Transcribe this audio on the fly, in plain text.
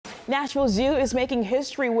Nashville Zoo is making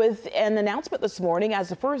history with an announcement this morning as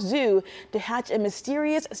the first zoo to hatch a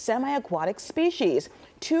mysterious semi-aquatic species.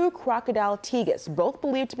 Two crocodile tigers, both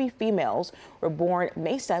believed to be females, were born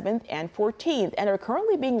May 7th and 14th and are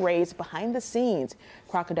currently being raised behind the scenes.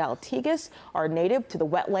 Crocodile tigers are native to the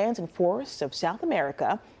wetlands and forests of South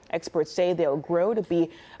America. Experts say they'll grow to be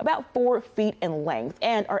about 4 feet in length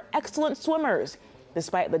and are excellent swimmers.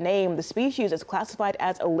 Despite the name, the species is classified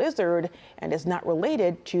as a lizard and is not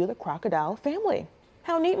related to the crocodile family.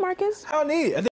 How neat, Marcus? How neat.